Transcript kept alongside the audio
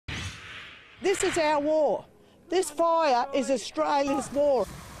This is our war. This fire is Australia's war.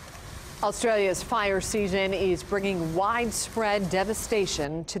 Australia's fire season is bringing widespread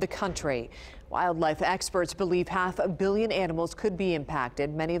devastation to the country. Wildlife experts believe 500 million animals could be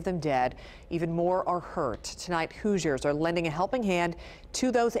impacted, many of them dead. Even more are hurt. Tonight, Hoosiers are lending a helping hand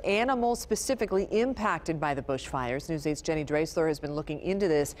to those animals specifically impacted by the bushfires. News 8's Jenny Dreasler has been looking into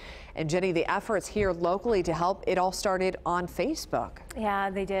this. And Jenny, the efforts here locally to help, it all started on Facebook. Yeah,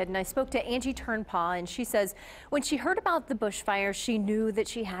 they did. And I spoke to Angie Turnpaw, and she says when she heard about the bushfires, she knew that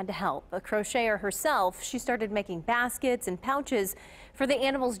she had to help. A crocheter herself, she started making baskets and pouches for the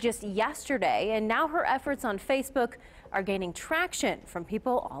animals just yesterday. And now her efforts on Facebook are gaining traction from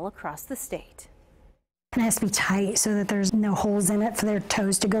people all across the state. It has to be tight so that there's no holes in it for their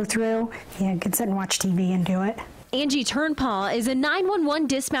toes to go through. Yeah, you can sit and watch TV and do it. Angie Turnpaw is a 911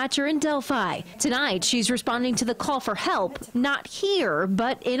 dispatcher in Delphi. Tonight, she's responding to the call for help, not here,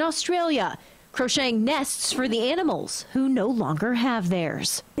 but in Australia, crocheting nests for the animals who no longer have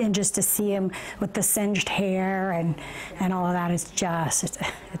theirs. And just to see them with the singed hair and all of that is just,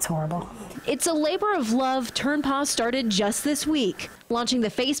 it's horrible. It's a labor of love Turnpaw started just this week, launching the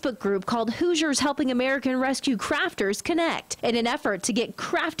Facebook group called Hoosiers Helping American Rescue Crafters Connect in an effort to get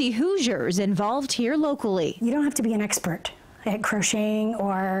crafty Hoosiers involved here locally. You don't have to be an expert at crocheting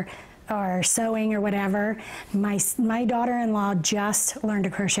or sewing or whatever. My daughter-in-law just learned to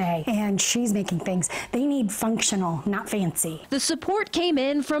crochet and she's making things. They need functional, not fancy. The support came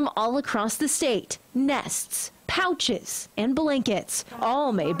in from all across the state. Nests, pouches, and blankets,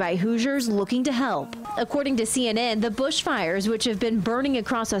 all made by Hoosiers looking to help. According to CNN, the bushfires, which have been burning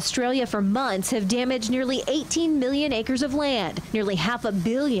across Australia for months, have damaged nearly 18 million acres of land. Nearly 500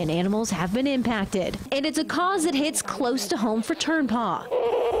 million animals have been impacted. And it's a cause that hits close to home for Turnpaw.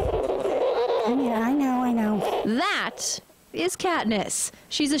 Yeah, I know. That is Katniss.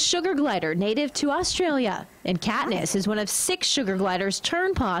 She's a sugar glider native to Australia. And Katniss is one of 6 sugar gliders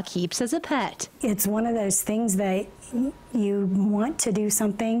Turnpaw keeps as a pet. It's one of those things that you want to do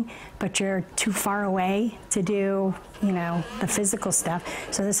something, but you're too far away to do, the physical stuff.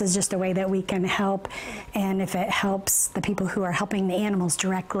 So this is just a way that we can help. And if it helps the people who are helping the animals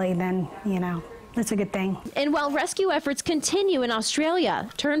directly, then, that's a good thing. And while rescue efforts continue in Australia,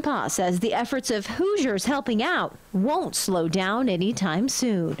 Turnpaw says the efforts of Hoosiers helping out won't slow down anytime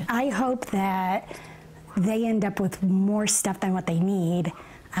soon. I hope that they end up with more stuff than what they need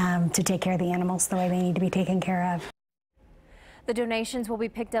to take care of the animals the way they need to be taken care of. The donations will be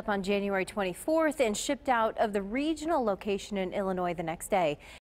picked up on January 24th and shipped out of the regional location in Illinois the next day.